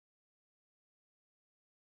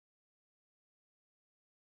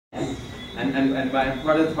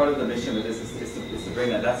Part of the mission with this is to bring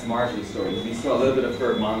that. That's Marjorie's story. We saw a little bit of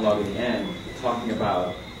her monologue at the end, talking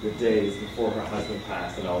about the days before her husband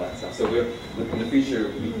passed and all that stuff. So in the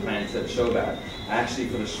future, we plan to show that. Actually,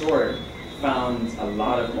 for the short, found a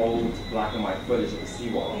lot of old black and white footage of the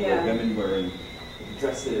Seawall, where women were in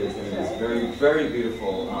dresses, and it was very, very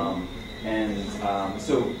beautiful.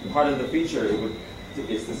 So part of the feature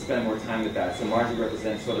is to spend more time with that. So Marjorie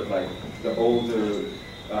represents sort of like the older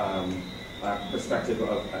perspective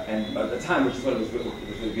of a time which sort of was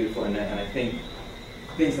really beautiful, and I think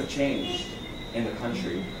things have changed in the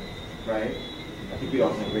country, right? I think we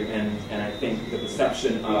all can agree, and I think the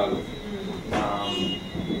perception of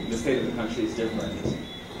the state of the country is different,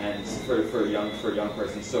 and for a young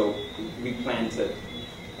person. So we plan to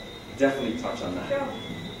definitely touch on that.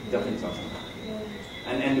 Definitely touch on that.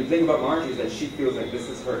 And the thing about Marjorie is that she feels like this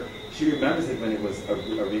is her. She remembers it when it was a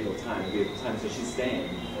regal time, so she's staying.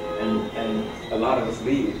 And a lot of us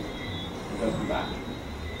leave and don't come back.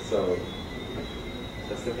 So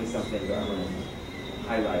that's definitely something that I want to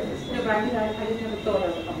highlight as well. No, but I just never thought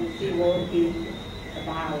of the Seawall being a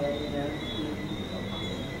barrier, you know.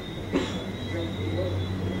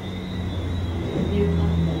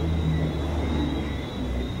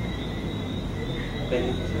 Thank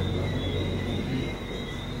you.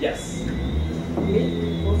 Yes. Me?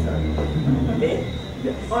 Oh, sorry. Me?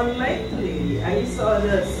 Yes. Unlikely, I saw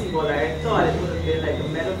the Seawall. I thought it would have been like a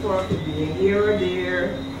metaphor for being here or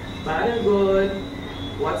there, bad and good,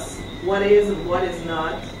 what is and what is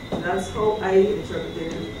not. That's how I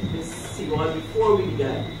interpreted this Seawall before we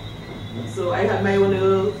began. So I had my own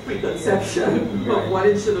little preconception of what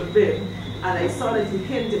it should have been. And I saw that you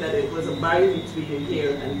hinted that it was a barrier between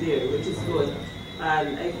here and there, which is good.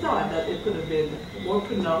 And I thought that it could have been more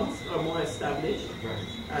pronounced or more established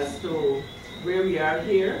as to where we are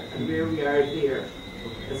here and where we are there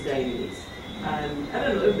as Guyanese. And I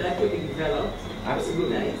don't know if that could be developed.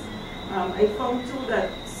 Absolutely. Nice. I found too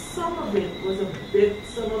that some of it was a bit,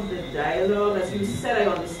 some of the dialogue, as you said,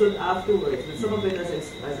 I understood afterwards, but some of it, as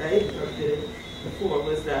I interpreted it before,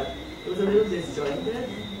 was that it was a little disjointed.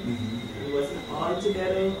 It wasn't all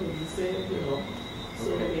together, cohesive, you know.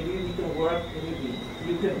 So maybe we can work, maybe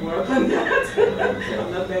you can work on that.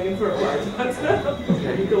 I'm not begging for a part, but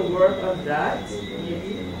you can work on that,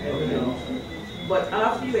 maybe, I don't know. But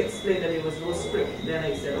after you explained that there was no script, then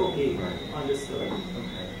I said, okay, understood.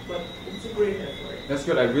 But it's a great effort. That's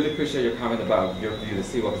good. I really appreciate your comment about your view of the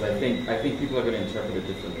Seawall, because I think people are going to interpret it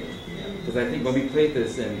differently. Because I think when we played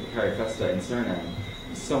this in Carifesta in Suriname,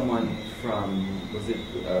 someone from, was it,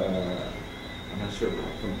 I'm not sure,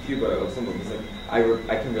 from Cuba or someone was like,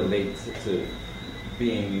 I can relate to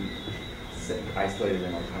being isolated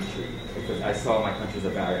in my country, because I saw my country as a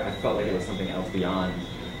barrier. I felt like it was something else beyond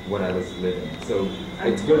what I was living. So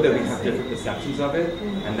it's good that we have different perceptions of it,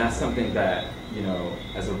 and that's something that, you know,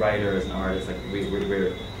 as a writer, as an artist, like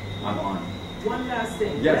I'm on. One last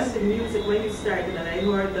thing. Yes. When the music, when you started, and I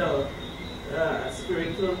heard the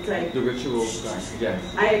spiritual type. The rituals, yes.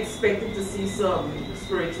 I expected to see some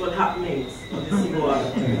spiritual happenings on the Seawall,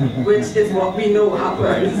 which is what we know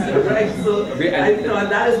happens, right? So I thought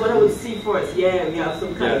that is what I would see first. Yeah, we have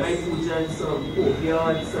some kind of puja and some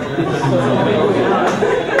obia and some.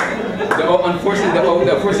 Unfortunately,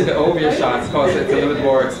 the obia shots cost it's a little bit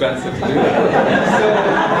more expensive to do that.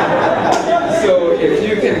 So if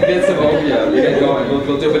you can get some obia, we can go and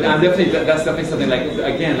we'll do it. But that's definitely something like,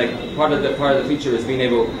 again, like part of the feature is being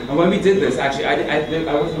able. And when we did this, actually,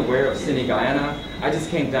 I wasn't aware of Sydney, Guyana. I just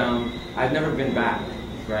came down. I'd never been back,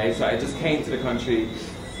 right? So I just came to the country.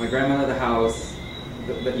 My grandma had the house,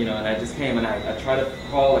 you know, and I just came and I tried to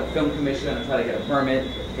call a film commission. I tried to get a permit,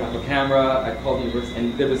 got a camera. I called the university,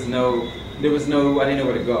 and there was no. I didn't know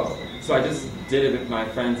where to go. So I just did it with my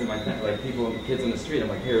friends and my people, kids on the street. I'm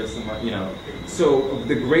like, here's some, you know. So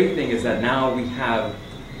the great thing is that now we have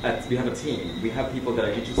a team. We have people that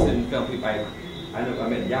are interested in film. People, I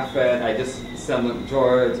met Yafet. I just sent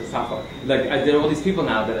George, Safa. Like there are all these people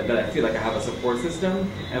now that I feel like I have a support system,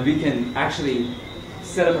 and we can actually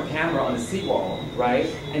set up a camera on the Seawall, right,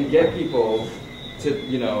 and get people to,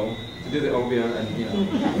 you know, to do the obia and, you know,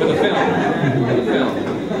 for the film,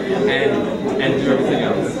 and do everything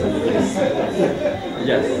else.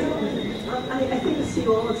 Yes. I think the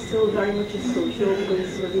Seawall is still very much a social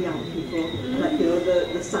place for the young people. Like, you know,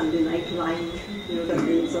 the Sunday night line, you know, that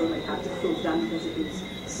they sort of like had to close down because it was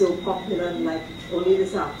so popular. And like only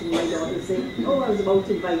this afternoon, my daughter would say, "Oh, I was about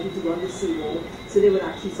to invite you to go on the Seawall." So they would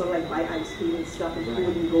actually sort of like buy ice cream and stuff and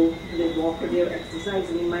food and go and they'd walk or they're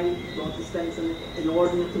exercising. And my daughter spends an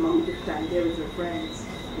inordinate amount of time there with her friends.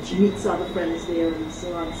 she meets other friends there and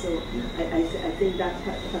so on. So I think that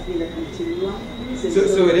has been a continuum.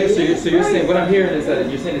 So it is. So you're saying what I'm hearing is that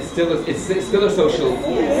you're saying it's still a social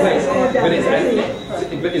place, but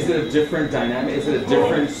is it a different dynamic? Is it a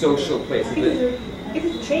different social place?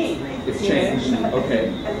 It's changed. It's changed. Okay.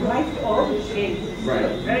 And life always changes. Right.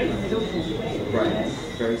 Very social place. Right.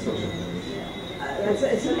 Very social.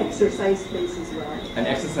 It's an exercise place as well. An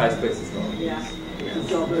exercise place as well. Yeah.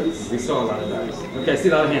 We saw a lot of that. Okay, I see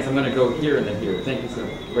a lot of hands. I'm going to go here and then here. Thank you, sir.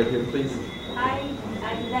 Right here, please. I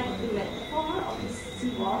like the metaphor of the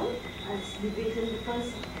seawall as division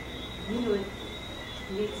because, you know, it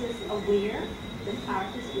makes us aware that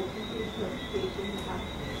art is open to interpretation.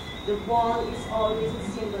 The wall is always a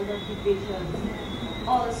symbol of division.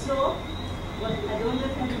 Also, what I don't know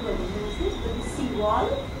if everybody knows this, but the seawall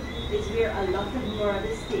is where a lot of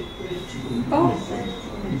murders take place.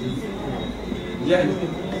 Yeah,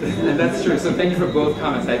 and that's true. So thank you for both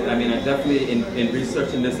comments. I mean, I definitely in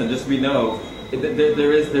researching this and just we know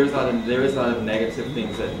there is a lot of negative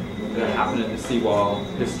things that happen in the seawall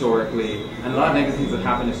historically, and a lot of negative things that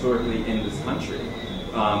happen historically in this country,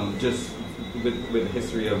 just with the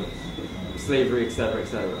history of slavery, etc.,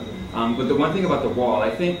 etc. But the one thing about the wall,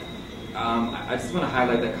 I think. I just want to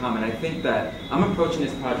highlight that comment. I think that I'm approaching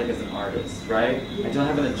this project as an artist, right? I don't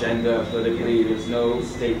have an agenda politically. There's no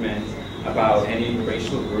statement about any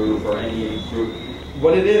racial group or any group.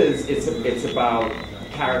 What it is, it's about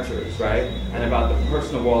characters, right? And about the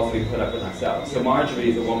personal walls we put up with ourselves. So Marjorie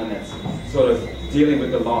is a woman that's sort of dealing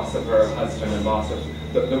with the loss of her husband and loss of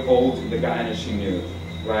the Guyana she knew,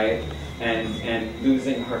 right? And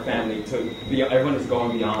losing her family to everyone is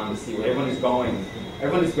going beyond the sea. Everyone is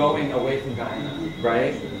going away from Guyana,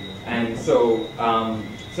 right? And so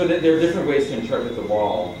there are different ways to interpret the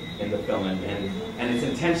wall in the film, and it's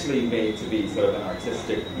intentionally made to be sort of an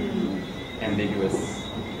artistic, ambiguous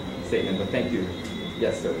statement. But thank you.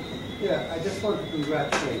 Yes, sir. Yeah, I just want to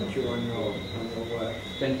congratulate you on your work.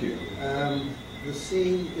 Thank you. The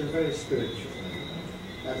sea is very spiritual.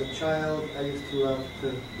 As a child, I used to love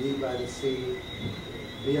to be by the sea,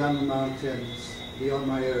 beyond the mountains, beyond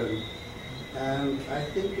my own. And I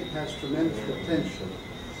think it has tremendous potential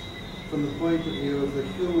from the point of view of the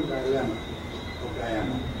human dilemma of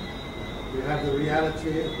Guyana. You have the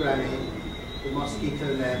reality of Granny, the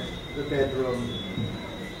mosquito net, the bedroom.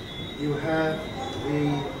 You have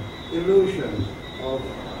the illusion of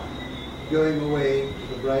going away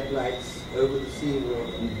to the bright lights over the seawall,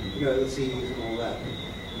 the seas and all that.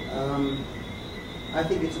 I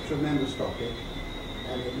think it's a tremendous topic,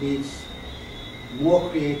 and it needs more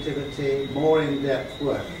creativity, more in-depth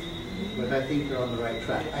work, but I think you're on the right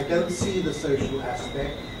track. I don't see the social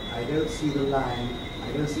aspect, I don't see the line,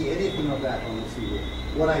 I don't see anything of that on the seawall.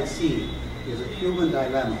 What I see is a human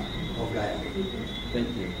dilemma of Guyana. Thank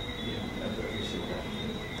you. Yeah, I appreciate that.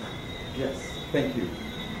 Yes, thank you.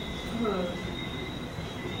 I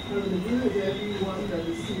agree with everyone that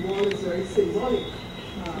the seawall is very symbolic.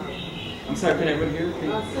 I'm sorry, can everyone hear?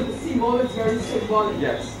 So the seawall is very symbolic.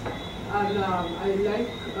 Yes. And I like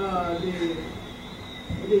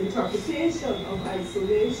the interpretation of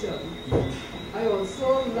isolation. I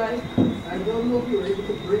also like, I don't know if you were able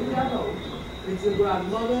to bring that out, it's the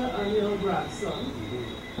grandmother and your grandson.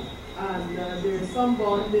 And there's some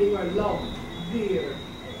bonding or love there.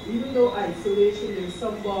 Even though isolation, there's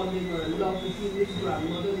some bonding or love between this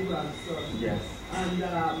grandmother and grandson. Yes.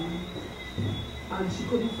 And she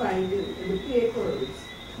couldn't find it in the papers.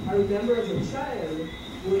 I remember as a child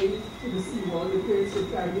going to the seawall. The parents would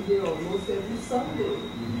carry me there almost every Sunday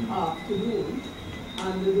afternoon.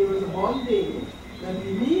 And there was a bonding that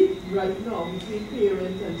we need right now between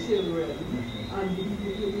parents and children. And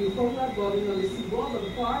we found that bonding on the seawall, but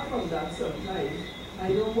apart from that sometimes, I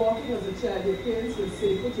know walking as a child, your parents would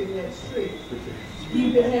say, put your head straight.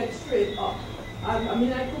 Keep your head straight up. And I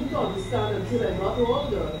mean, I couldn't understand until I got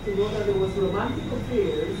older to know that there was romantic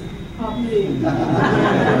affairs happening.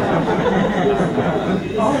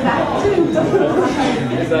 Oh, that too.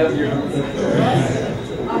 Is that your...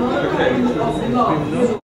 Another kind of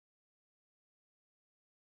love.